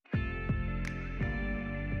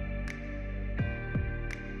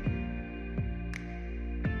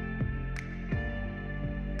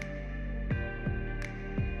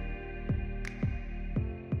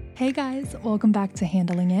Hey guys, welcome back to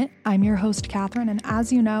Handling It. I'm your host, Catherine, and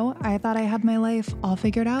as you know, I thought I had my life all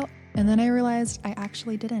figured out, and then I realized I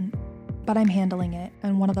actually didn't. But I'm handling it,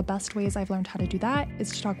 and one of the best ways I've learned how to do that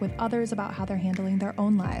is to talk with others about how they're handling their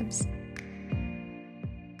own lives.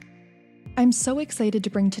 I'm so excited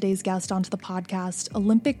to bring today's guest onto the podcast,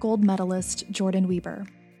 Olympic gold medalist Jordyn Wieber.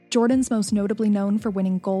 Jordyn's most notably known for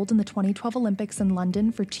winning gold in the 2012 Olympics in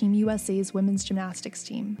London for Team USA's women's gymnastics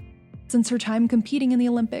team. Since her time competing in the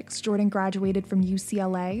Olympics, Jordyn graduated from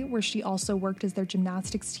UCLA, where she also worked as their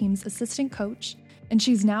gymnastics team's assistant coach, and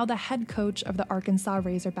she's now the head coach of the Arkansas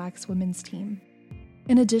Razorbacks women's team.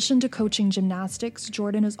 In addition to coaching gymnastics,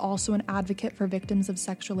 Jordyn is also an advocate for victims of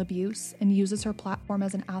sexual abuse and uses her platform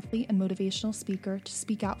as an athlete and motivational speaker to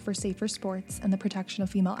speak out for safer sports and the protection of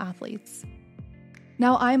female athletes.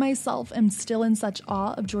 Now, I myself am still in such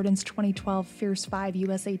awe of Jordyn's 2012 Fierce 5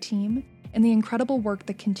 USA team and the incredible work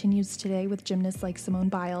that continues today with gymnasts like Simone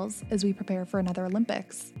Biles as we prepare for another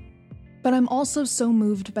Olympics. But I'm also so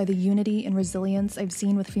moved by the unity and resilience I've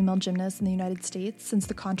seen with female gymnasts in the United States since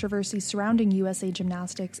the controversy surrounding USA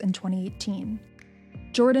Gymnastics in 2018.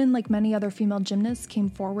 Jordyn, like many other female gymnasts, came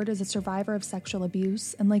forward as a survivor of sexual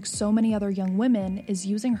abuse, and like so many other young women, is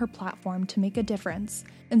using her platform to make a difference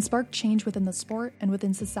and spark change within the sport and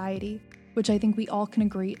within society, which I think we all can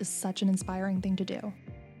agree is such an inspiring thing to do.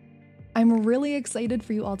 I'm really excited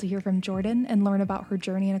for you all to hear from Jordyn and learn about her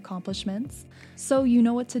journey and accomplishments. So you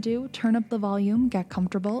know what to do, turn up the volume, get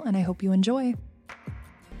comfortable, and I hope you enjoy.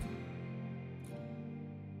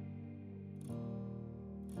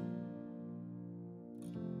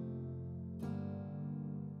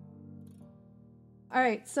 All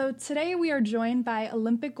right, so today we are joined by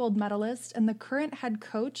Olympic gold medalist and the current head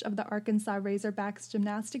coach of the Arkansas Razorbacks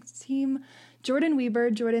gymnastics team, Jordyn Wieber.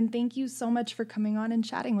 Jordyn, thank you so much for coming on and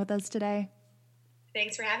chatting with us today.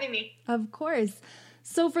 Thanks for having me. Of course.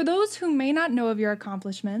 So for those who may not know of your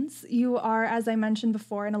accomplishments, you are, as I mentioned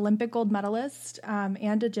before, an Olympic gold medalist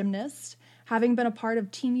and a gymnast, having been a part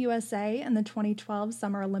of Team USA in the 2012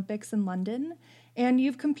 Summer Olympics in London. And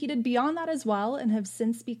you've competed beyond that as well and have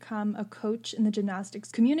since become a coach in the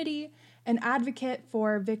gymnastics community, an advocate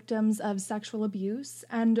for victims of sexual abuse,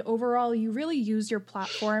 and overall you really use your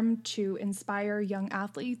platform to inspire young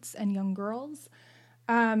athletes and young girls.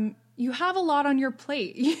 You have a lot on your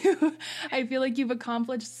plate. I feel like you've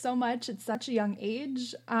accomplished so much at such a young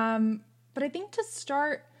age. But I think to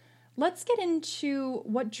start, let's get into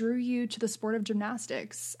what drew you to the sport of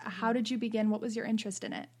gymnastics. How did you begin? What was your interest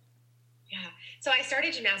in it? Yeah. So I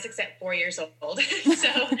started gymnastics at 4 years old.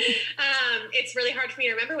 It's really hard for me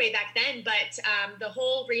to remember way back then. But the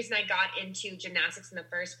whole reason I got into gymnastics in the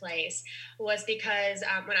first place was because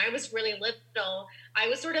when I was really little, I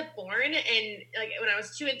was sort of born, and like when I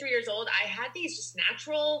was 2 and 3 years old, I had these just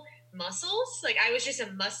natural muscles. Like I was just a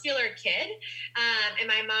muscular kid. And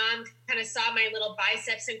my mom kind of saw my little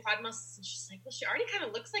biceps and quad muscles, and she's like, well, she already kind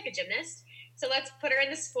of looks like a gymnast. So let's put her in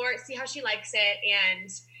the sport, see how she likes it. And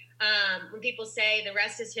when people say the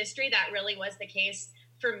rest is history, that really was the case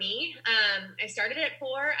for me. I started at 4.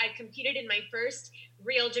 I competed in my first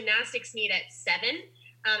real gymnastics meet at 7,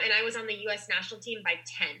 and I was on the U.S. national team by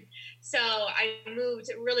 10. So I moved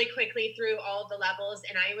really quickly through all the levels,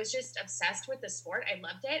 and I was just obsessed with the sport. I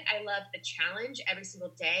loved it. I loved the challenge every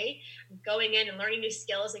single day, going in and learning new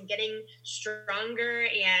skills and getting stronger,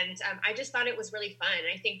 and I just thought it was really fun.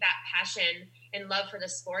 I think that passion and love for the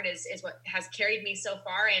sport is what has carried me so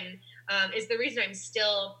far, and is the reason I'm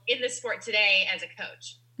still in the sport today as a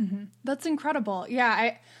coach. Mm-hmm. That's incredible.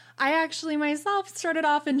 Yeah, I actually myself started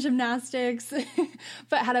off in gymnastics,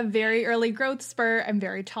 but had a very early growth spurt. I'm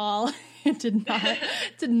very tall. It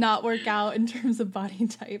did not work out in terms of body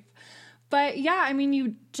type. But yeah, I mean,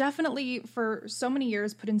 you definitely for so many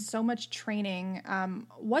years put in so much training.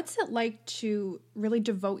 What's it like to really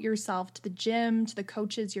devote yourself to the gym, to the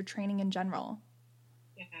coaches, your training in general?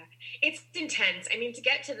 Yeah, it's intense. I mean, to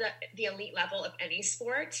get to the elite level of any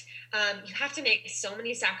sport, you have to make so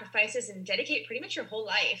many sacrifices and dedicate pretty much your whole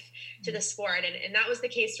life to the sport. And that was the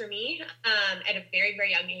case for me at a very,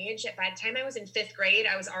 very young age. By the time I was in 5th grade,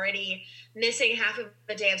 I was already missing half of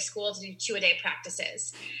a day of school to do 2-a-day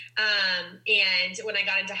practices. And when I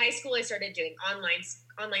got into high school, I started doing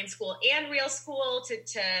online school and real school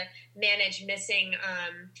to manage missing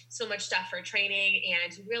so much stuff for training.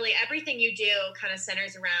 And really everything you do kind of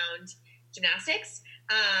centers around gymnastics.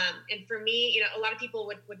 And for me, a lot of people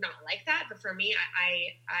would not like that, but for me,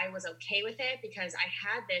 I was okay with it because I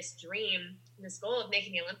had this dream this goal of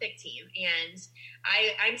making the Olympic team. And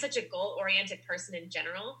I'm such a goal-oriented person in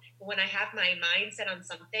general. But when I have my mind set on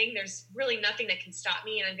something, there's really nothing that can stop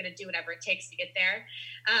me, and I'm going to do whatever it takes to get there.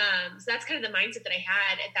 So that's kind of the mindset that I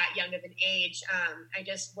had at that young of an age. I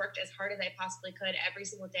just worked as hard as I possibly could every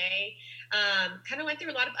single day. Kind of went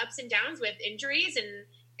through a lot of ups and downs with injuries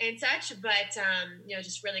and such, but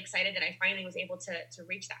just really excited that I finally was able to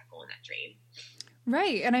reach that goal and that dream.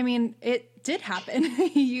 Right. And I mean, it did happen.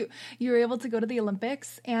 You were able to go to the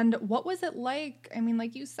Olympics. And what was it like? I mean,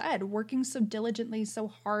 like you said, working so diligently, so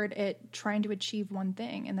hard at trying to achieve one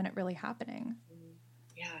thing and then it really happening.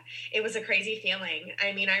 Yeah, it was a crazy feeling.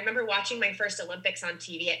 I mean, I remember watching my first Olympics on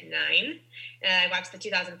TV at 9. I watched the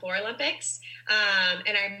 2004 Olympics.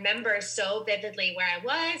 And I remember so vividly where I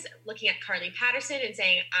was looking at Carly Patterson and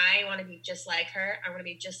saying, I want to be just like her. I want to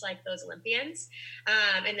be just like those Olympians.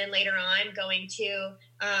 And then later on going to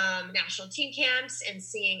national team camps and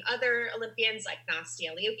seeing other Olympians like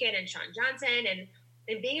Nastia Liukin and Shawn Johnson and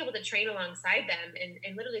being able to train alongside them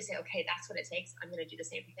and literally say, okay, that's what it takes. I'm going to do the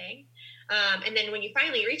same thing. And then when you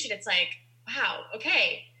finally reach it, it's like, wow,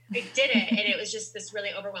 okay, I did it. And it was just this really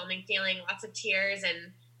overwhelming feeling, lots of tears,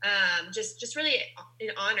 and just really an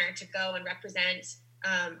honor to go and represent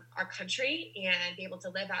our country and be able to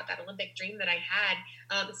live out that Olympic dream that I had.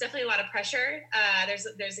 It's definitely a lot of pressure.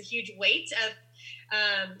 There's a huge weight of,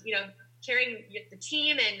 carrying the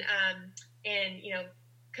team and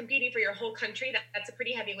competing for your whole country. That's a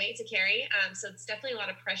pretty heavy weight to carry. So it's definitely a lot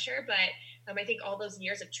of pressure, but I think all those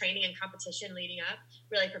years of training and competition leading up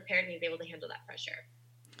really prepared me to be able to handle that pressure.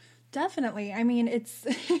 Definitely. I mean,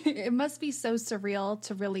 it must be so surreal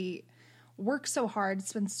to really work so hard,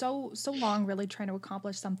 spend so long really trying to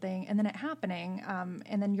accomplish something, and then it happening.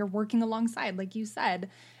 And then you're working alongside, like you said,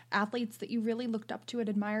 athletes that you really looked up to and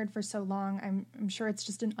admired for so long. I'm sure it's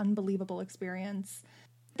just an unbelievable experience.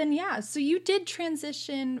 Then, yeah, so you did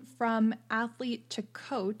transition from athlete to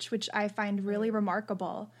coach, which I find really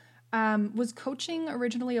remarkable. Was coaching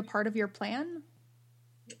originally a part of your plan?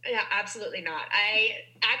 Yeah, absolutely not. I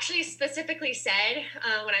actually specifically said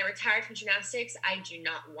when I retired from gymnastics, I do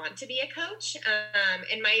not want to be a coach.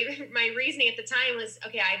 And my reasoning at the time was,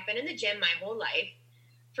 okay, I've been in the gym my whole life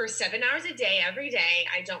for 7 hours a day, every day.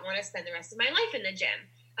 I don't want to spend the rest of my life in the gym.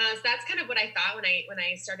 So that's kind of what I thought when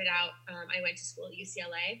I started out. I went to school at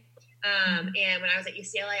UCLA. And when I was at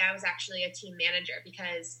UCLA, I was actually a team manager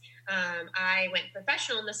because I went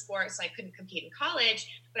professional in the sport, so I couldn't compete in college,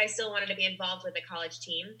 but I still wanted to be involved with the college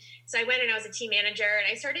team. So I went and I was a team manager,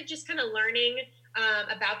 and I started just kind of learning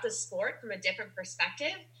about the sport from a different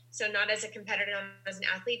perspective. So not as a competitor, not as an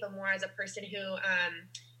athlete, but more as a person who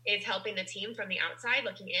is helping the team from the outside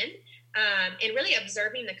looking in. And really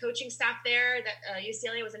observing the coaching staff there. That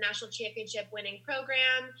UCLA was a national championship winning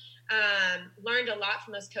program. Learned a lot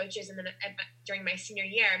from those coaches. And then during my senior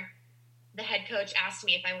year, the head coach asked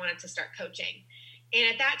me if I wanted to start coaching. And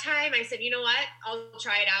at that time, I said, you know what? I'll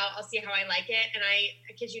try it out. I'll see how I like it. And I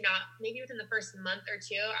kid you not, maybe within the first month or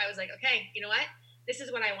two, I was like, okay, you know what? This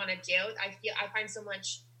is what I want to do. I find so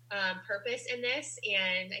much purpose in this,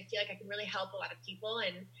 and I feel like I can really help a lot of people.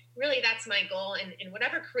 And really, that's my goal. And in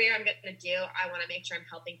whatever career I'm going to do, I want to make sure I'm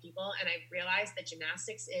helping people. And I've realized that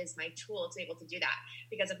gymnastics is my tool to be able to do that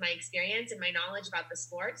because of my experience and my knowledge about the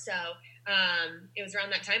sport. So it was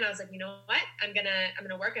around that time I was like, you know what? I'm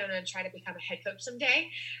gonna work. I'm gonna try to become a head coach someday.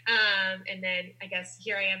 And then I guess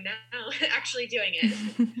here I am now, actually doing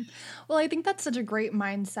it. Well, I think that's such a great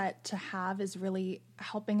mindset to have, is really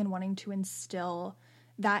helping and wanting to instill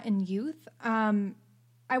that in youth.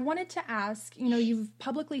 I wanted to ask, you've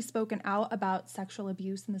publicly spoken out about sexual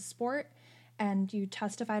abuse in the sport, and you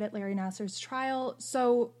testified at Larry Nassar's trial.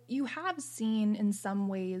 So you have seen in some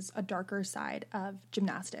ways a darker side of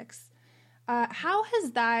gymnastics. How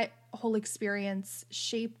has that whole experience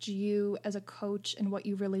shaped you as a coach and what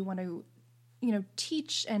you really want to,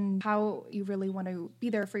 teach, and how you really want to be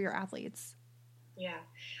there for your athletes? Yeah.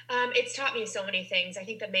 It's taught me so many things. I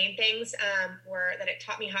think the main things were that it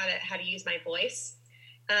taught me how to use my voice.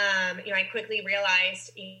 I quickly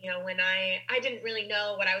realized, when I didn't really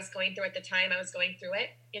know what I was going through at the time I was going through it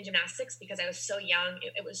in gymnastics because I was so young.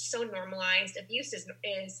 It was so normalized. Abuse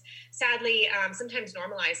is sadly sometimes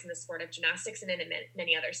normalized in the sport of gymnastics and in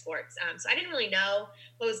many other sports. So I didn't really know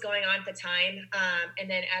what was going on at the time. And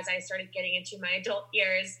then as I started getting into my adult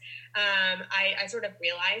years, I sort of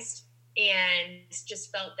realized and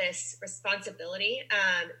just felt this responsibility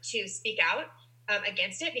to speak out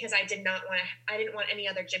against it because I didn't want any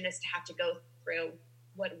other gymnast to have to go through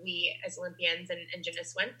what we as Olympians and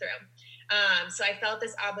gymnasts went through. So I felt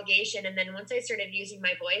this obligation. And then once I started using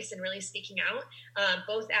my voice and really speaking out,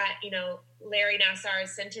 both at, Larry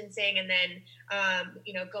Nassar's sentencing and then,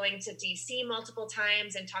 going to DC multiple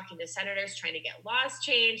times and talking to senators, trying to get laws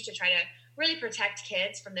changed to try to really protect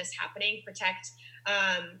kids from this happening, protect,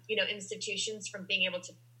 institutions from being able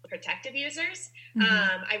to protect abusers.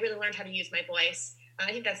 I really learned how to use my voice.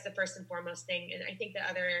 I think that's the first and foremost thing. And I think the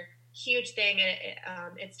other huge thing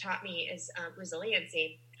it's taught me is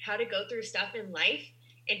resiliency, how to go through stuff in life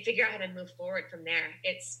and figure out how to move forward from there.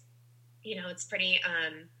 It's pretty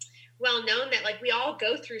well known that like we all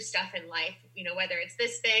go through stuff in life, whether it's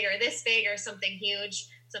this big or something huge,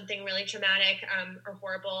 something really traumatic or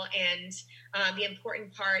horrible. And the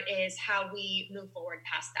important part is how we move forward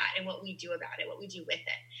past that and what we do about it, what we do with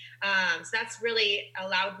it. So that's really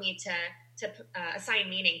allowed me to assign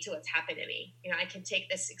meaning to what's happened to me. I can take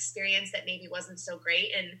this experience that maybe wasn't so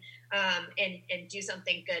great and do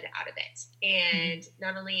something good out of it. And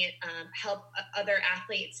not only help other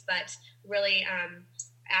athletes, but really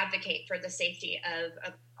advocate for the safety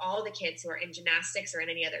of all the kids who are in gymnastics or in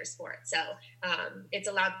any other sport. So it's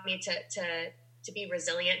allowed me to be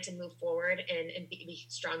resilient, to move forward and be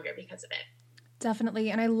stronger because of it. Definitely.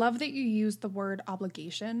 And I love that you used the word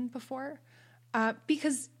obligation before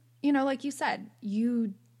because, like you said,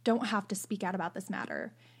 you don't have to speak out about this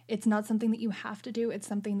matter. It's not something that you have to do. It's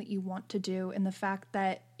something that you want to do. And the fact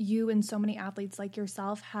that you and so many athletes like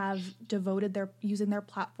yourself have devoted using their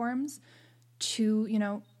platforms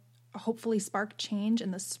to, hopefully spark change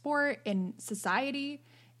in the sport and society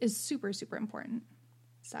is super, super important.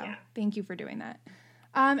 So Thank you for doing that.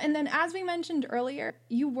 And then as we mentioned earlier,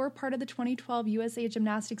 you were part of the 2012 USA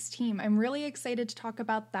Gymnastics team. I'm really excited to talk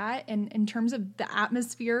about that and in terms of the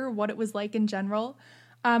atmosphere, what it was like in general.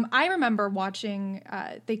 I remember watching,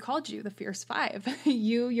 they called you the Fierce Five.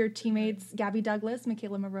 You, your teammates, Gabby Douglas,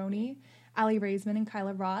 Michaela Maroney, Allie Raisman, and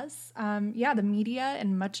Kyla Ross. The media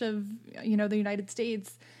and much of, the United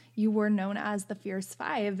States, you were known as the Fierce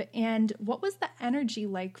Five. And what was the energy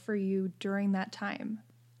like for you during that time?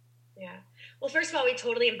 Yeah. Well, first of all, we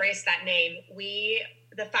totally embraced that name.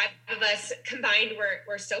 The five of us combined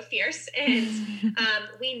were so fierce, and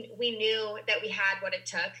we knew that we had what it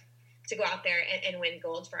took to go out there and win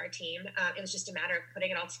gold for our team. It was just a matter of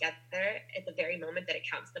putting it all together at the very moment that it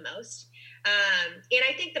counts the most. And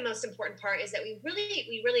I think the most important part is that we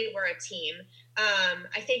really were a team.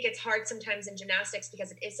 I think it's hard sometimes in gymnastics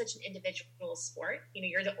because it is such an individual sport.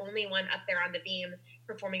 You're the only one up there on the beam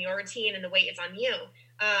performing your routine and the weight is on you.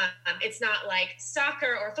 It's not like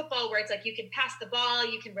soccer or football where it's like you can pass the ball,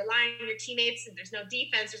 you can rely on your teammates, and there's no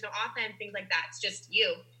defense, there's no offense, things like that. It's just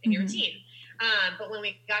you and your routine. But when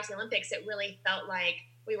we got to the Olympics, it really felt like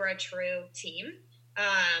we were a true team.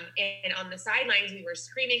 And on the sidelines, we were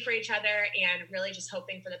screaming for each other and really just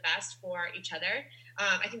hoping for the best for each other.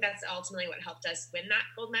 I think that's ultimately what helped us win that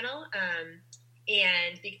gold medal.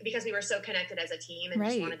 And because we were so connected as a team and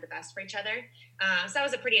just wanted the best for each other. So that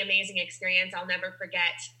was a pretty amazing experience. I'll never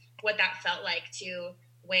forget what that felt like to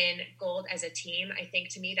win gold as a team. I think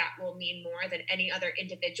to me that will mean more than any other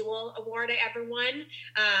individual award I ever won,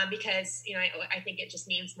 because I think it just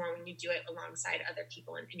means more when you do it alongside other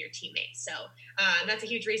people and your teammates. So that's a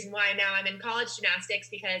huge reason why now I'm in college gymnastics,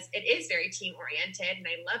 because it is very team oriented, and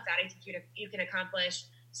I love that. I think you can accomplish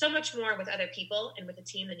so much more with other people and with a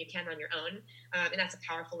team than you can on your own, and that's a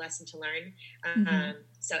powerful lesson to learn.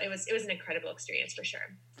 So it was an incredible experience for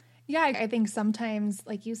sure. Yeah, I think sometimes,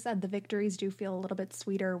 like you said, the victories do feel a little bit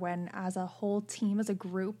sweeter when as a whole team, as a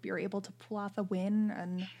group, you're able to pull off a win.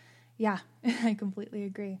 And yeah, I completely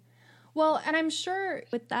agree. Well, and I'm sure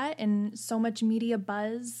with that and so much media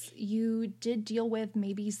buzz, you did deal with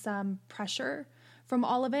maybe some pressure from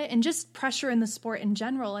all of it and just pressure in the sport in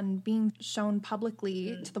general and being shown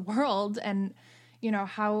publicly to the world and,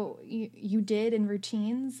 how you did in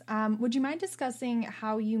routines. Would you mind discussing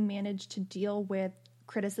how you managed to deal with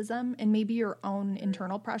criticism and maybe your own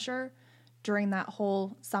internal pressure during that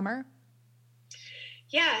whole summer?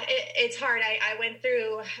 Yeah, it's hard. I went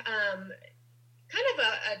through kind of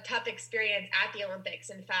a tough experience at the Olympics.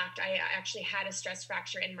 In fact, I actually had a stress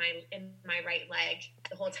fracture in my right leg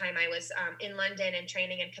the whole time I was in London and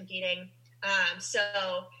training and competing. So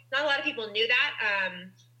not a lot of people knew that.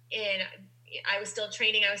 And I was still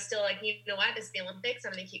training. I was still like, you know what, this is the Olympics.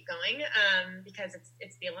 I'm going to keep going because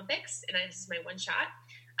it's the Olympics and this is my one shot.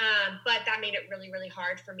 But that made it really, really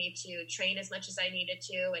hard for me to train as much as I needed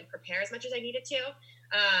to and prepare as much as I needed to.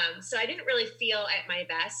 So I didn't really feel at my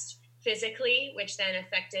best physically, which then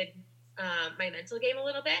affected my mental game a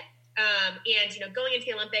little bit. And, going into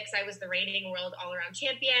the Olympics, I was the reigning world all-around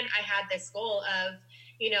champion. I had this goal of,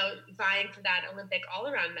 vying for that Olympic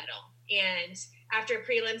all-around medal. And after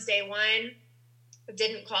prelims day one,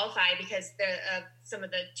 didn't qualify because of some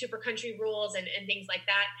of the super country rules and things like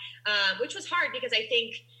that, which was hard because I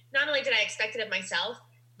think not only did I expect it of myself,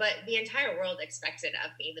 but the entire world expected it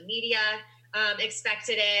of me. The media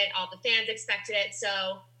expected it. All the fans expected it.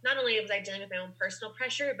 So not only was I dealing with my own personal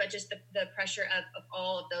pressure, but just the pressure of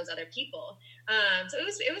all of those other people. So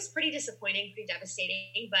it was pretty disappointing, pretty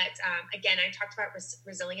devastating. But again, I talked about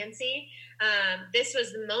resiliency. This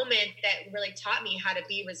was the moment that really taught me how to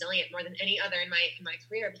be resilient more than any other in my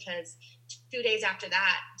career, because 2 days after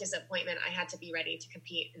that disappointment, I had to be ready to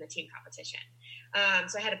compete in the team competition.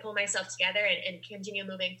 So I had to pull myself together and continue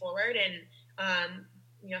moving forward. And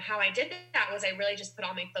how I did that was I really just put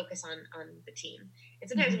all my focus on the team. And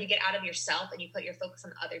sometimes when you get out of yourself and you put your focus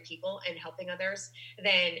on other people and helping others,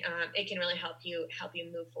 then it can really help you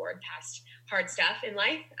move forward past hard stuff in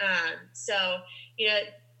life. So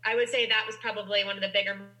I would say that was probably one of the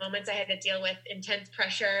bigger moments. I had to deal with intense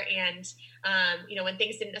pressure and, when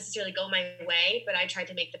things didn't necessarily go my way, but I tried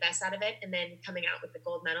to make the best out of it. And then coming out with the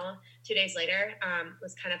gold medal 2 days later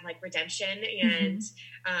was kind of like redemption and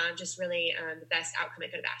just really the best outcome I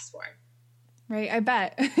could have asked for. Right. I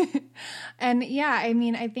bet. And yeah, I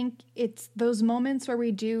mean, I think it's those moments where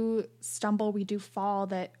we do stumble, we do fall,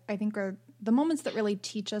 that I think are the moments that really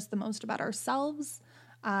teach us the most about ourselves.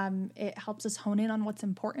 It helps us hone in on what's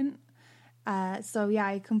important. So yeah,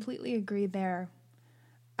 I completely agree there.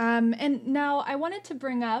 And now I wanted to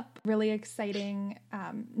bring up really exciting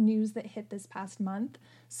news that hit this past month.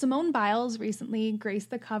 Simone Biles recently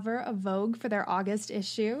graced the cover of Vogue for their August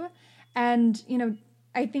issue. And,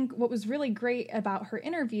 I think what was really great about her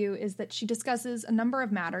interview is that she discusses a number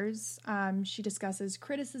of matters. She discusses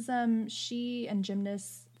criticism she and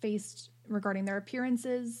gymnasts faced regarding their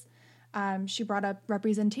appearances. She brought up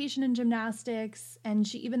representation in gymnastics, and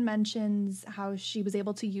she even mentions how she was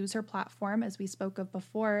able to use her platform, as we spoke of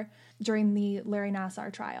before, during the Larry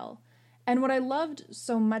Nassar trial. And what I loved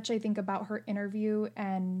so much, I think, about her interview,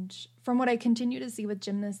 and from what I continue to see with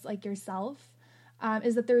gymnasts like yourself,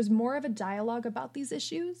 is that there's more of a dialogue about these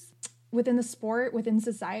issues within the sport, within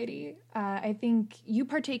society. I think you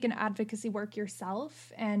partake in advocacy work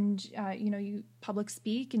yourself, and you public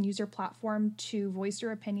speak and use your platform to voice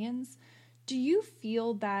your opinions. Do you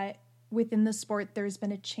feel that within the sport there's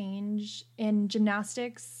been a change in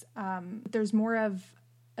gymnastics? There's more of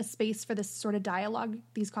a space for this sort of dialogue,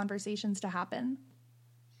 these conversations to happen?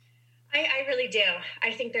 I really do.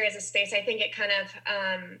 I think there is a space. I think it kind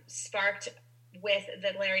of sparked with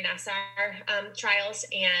the Larry Nassar trials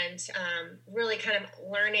and really kind of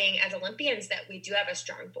learning as Olympians that we do have a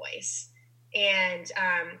strong voice. And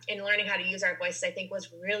learning how to use our voices, I think, was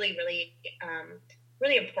really, really,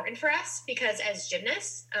 really important for us, because as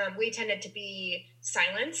gymnasts, we tended to be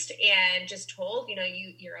silenced and just told,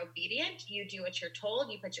 you're obedient, you do what you're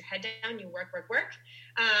told, you put your head down, you work,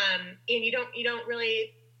 and you don't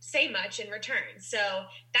really say much in return. So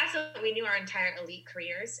that's what we knew our entire elite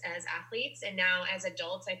careers as athletes. And now as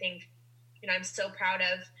adults, I think, I'm so proud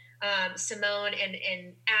of Simone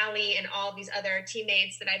and Allie and all these other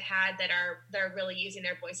teammates that I've had that are really using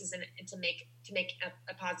their voices and to make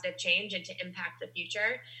a positive change and to impact the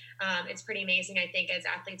future. It's pretty amazing. I think as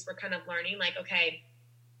athletes, we're kind of learning, like, okay,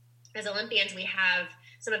 as Olympians, we have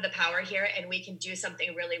some of the power here, and we can do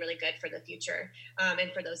something really, really good for the future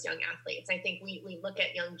and for those young athletes. I think we look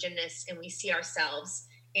at young gymnasts and we see ourselves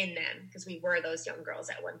in them, because we were those young girls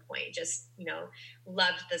at one point, just,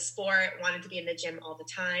 loved the sport, wanted to be in the gym all the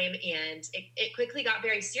time. And it quickly got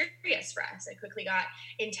very serious for us. It quickly got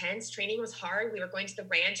intense. Training was hard. We were going to the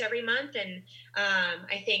ranch every month. And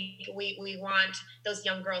I think we want those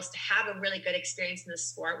young girls to have a really good experience in the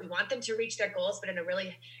sport. We want them to reach their goals, but in a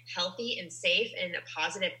really healthy and safe and a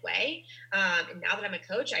positive way. And now that I'm a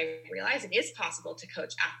coach, I realize it is possible to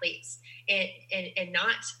coach athletes and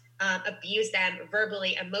not abuse them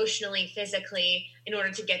verbally, emotionally, physically, in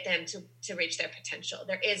order to get them to reach their potential.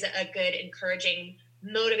 There is a good, encouraging,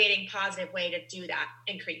 motivating, positive way to do that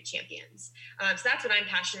and create champions. So that's what I'm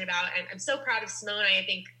passionate about. And I'm so proud of Simone. I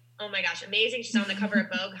think, oh my gosh, amazing. She's on the cover of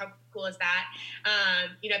Vogue. How cool is that?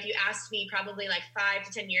 If you asked me probably like 5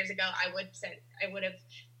 to 10 years ago, I would have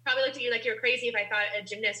probably looked at you like you're crazy if I thought a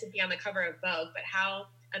gymnast would be on the cover of Vogue. But how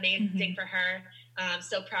amazing for her.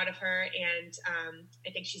 So proud of her. And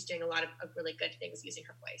I think she's doing a lot of really good things using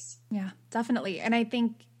her voice. Yeah, definitely. And I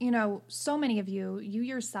think, so many of you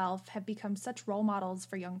yourself have become such role models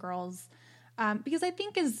for young girls. Because I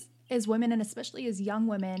think as women, and especially as young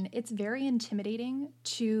women, it's very intimidating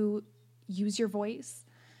to use your voice.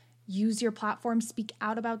 use your platform, speak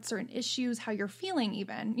out about certain issues, how you're feeling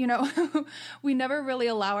even, we never really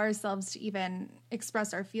allow ourselves to even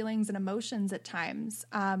express our feelings and emotions at times.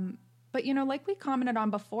 But, like we commented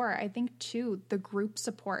on before, I think too, the group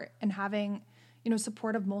support and having,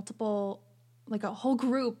 support of multiple, like a whole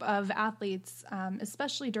group of athletes,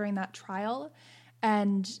 especially during that trial,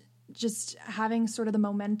 and just having sort of the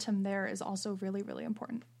momentum there is also really, really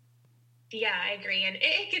important. Yeah, I agree. And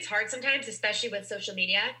it gets hard sometimes, especially with social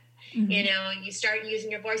media. Mm-hmm. You start using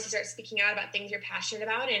your voice, you start speaking out about things you're passionate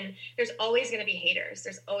about, and there's always going to be haters.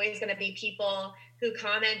 There's always going to be people who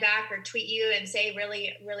comment back or tweet you and say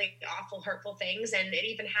really, really awful, hurtful things. And it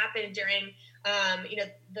even happened during,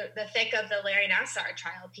 the thick of the Larry Nassar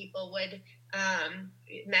trial. People would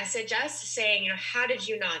message us saying, how did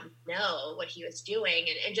you not know what he was doing?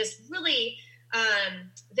 And just really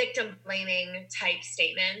victim blaming type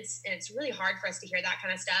statements. And it's really hard for us to hear that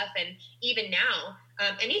kind of stuff. And even now,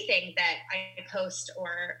 anything that I post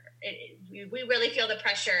we really feel the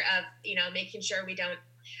pressure of, making sure we don't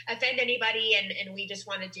offend anybody, and we just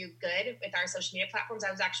want to do good with our social media platforms.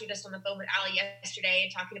 I was actually just on the phone with Ali yesterday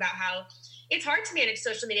and talking about how it's hard to manage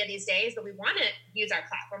social media these days, but we want to use our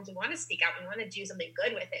platforms. We want to speak out. We want to do something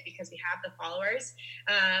good with it because we have the followers.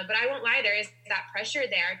 But I won't lie, there is that pressure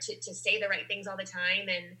there to say the right things all the time.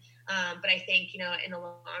 And but I think, in the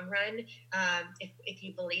long run, if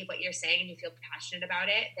you believe what you're saying and you feel passionate about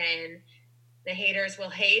it, then the haters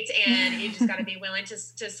will hate, and you just got to be willing to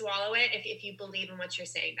swallow it if you believe in what you're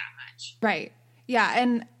saying that much. Right. Yeah.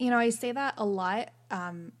 And, I say that a lot.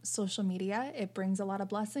 Social media, it brings a lot of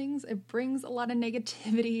blessings. It brings a lot of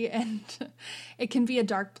negativity, and it can be a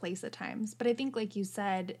dark place at times. But I think, like you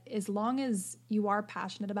said, as long as you are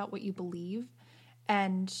passionate about what you believe,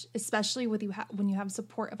 and especially when you have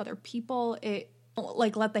support of other people,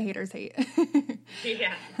 let the haters hate.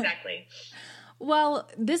 Yeah, exactly. Well,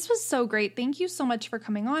 this was so great. Thank you so much for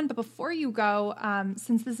coming on. But before you go,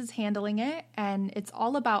 since this is Handling It, and it's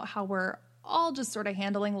all about how we're all just sort of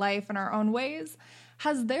handling life in our own ways,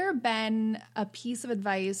 has there been a piece of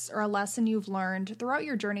advice or a lesson you've learned throughout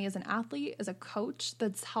your journey as an athlete, as a coach,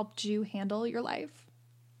 that's helped you handle your life?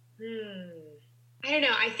 I don't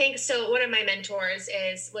know. I think so. One of my mentors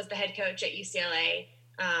was the head coach at UCLA,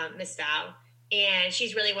 Miss Val, and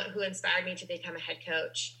she's really who inspired me to become a head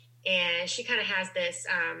coach. And she kind of has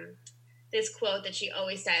this quote that she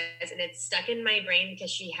always says, and it's stuck in my brain because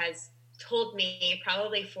she has told me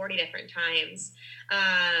probably 40 different times.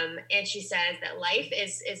 And she says that life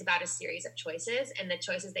is about a series of choices, and the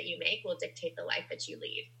choices that you make will dictate the life that you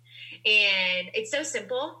lead. And it's so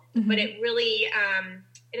simple, mm-hmm. but it really,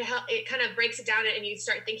 it kind of breaks it down, and you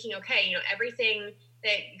start thinking, okay, everything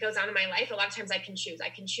that goes on in my life, a lot of times I can choose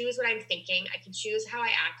what I'm thinking. I can choose how I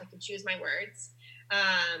act. I can choose my words.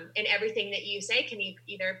 And everything that you say can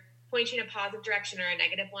either point you in a positive direction or a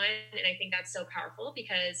negative one. And I think that's so powerful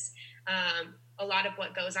because a lot of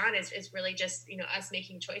what goes on is really just, us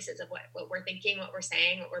making choices of what we're thinking, what we're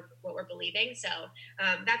saying, what we're believing. So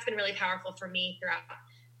that's been really powerful for me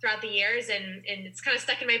throughout the years. And it's kind of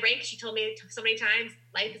stuck in my brain because she told me so many times,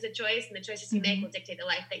 life is a choice, and the choices you mm-hmm. make will dictate the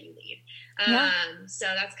life that you lead. So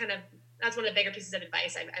that's one of the bigger pieces of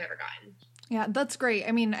advice I've ever gotten. Yeah, that's great.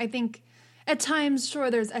 I mean, I think at times, sure,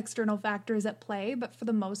 there's external factors at play, but for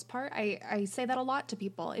the most part, I say that a lot to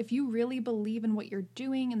people. If you really believe in what you're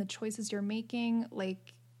doing and the choices you're making,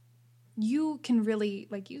 you can really,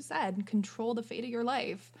 like you said, control the fate of your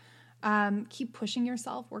life. Keep pushing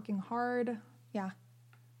yourself, working hard. Yeah.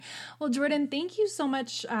 Well, Jordan, thank you so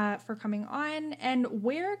much for coming on. And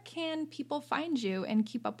where can people find you and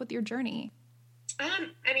keep up with your journey?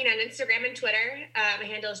 On Instagram and Twitter, my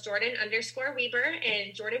handle is Jordan_Weber,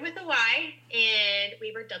 and Jordan with a Y, and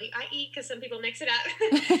Weber W-I-E, because some people mix it up.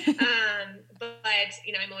 But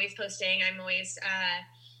I'm always posting. I'm always,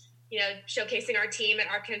 showcasing our team at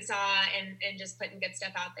Arkansas and just putting good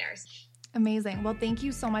stuff out there. Amazing. Well, thank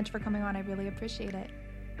you so much for coming on. I really appreciate it.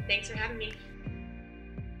 Thanks for having me.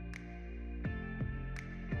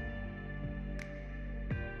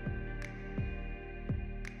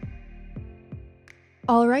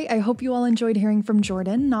 All right, I hope you all enjoyed hearing from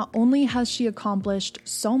Jordan. Not only has she accomplished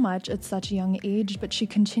so much at such a young age, but she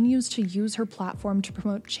continues to use her platform to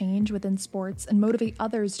promote change within sports and motivate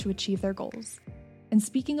others to achieve their goals. And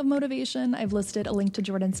speaking of motivation, I've listed a link to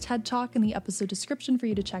Jordan's TED Talk in the episode description for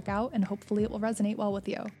you to check out, and hopefully it will resonate well with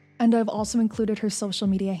you. And I've also included her social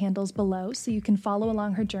media handles below so you can follow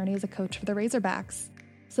along her journey as a coach for the Razorbacks.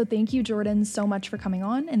 So thank you, Jordan, so much for coming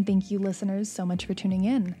on, and thank you, listeners, so much for tuning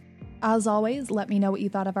in. As always, let me know what you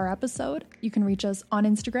thought of our episode. You can reach us on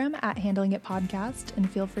Instagram at Handling It Podcast, and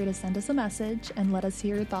feel free to send us a message and let us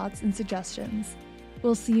hear your thoughts and suggestions.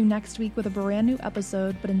 We'll see you next week with a brand new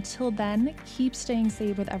episode, but until then, keep staying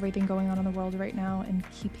safe with everything going on in the world right now and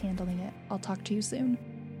keep handling it. I'll talk to you soon.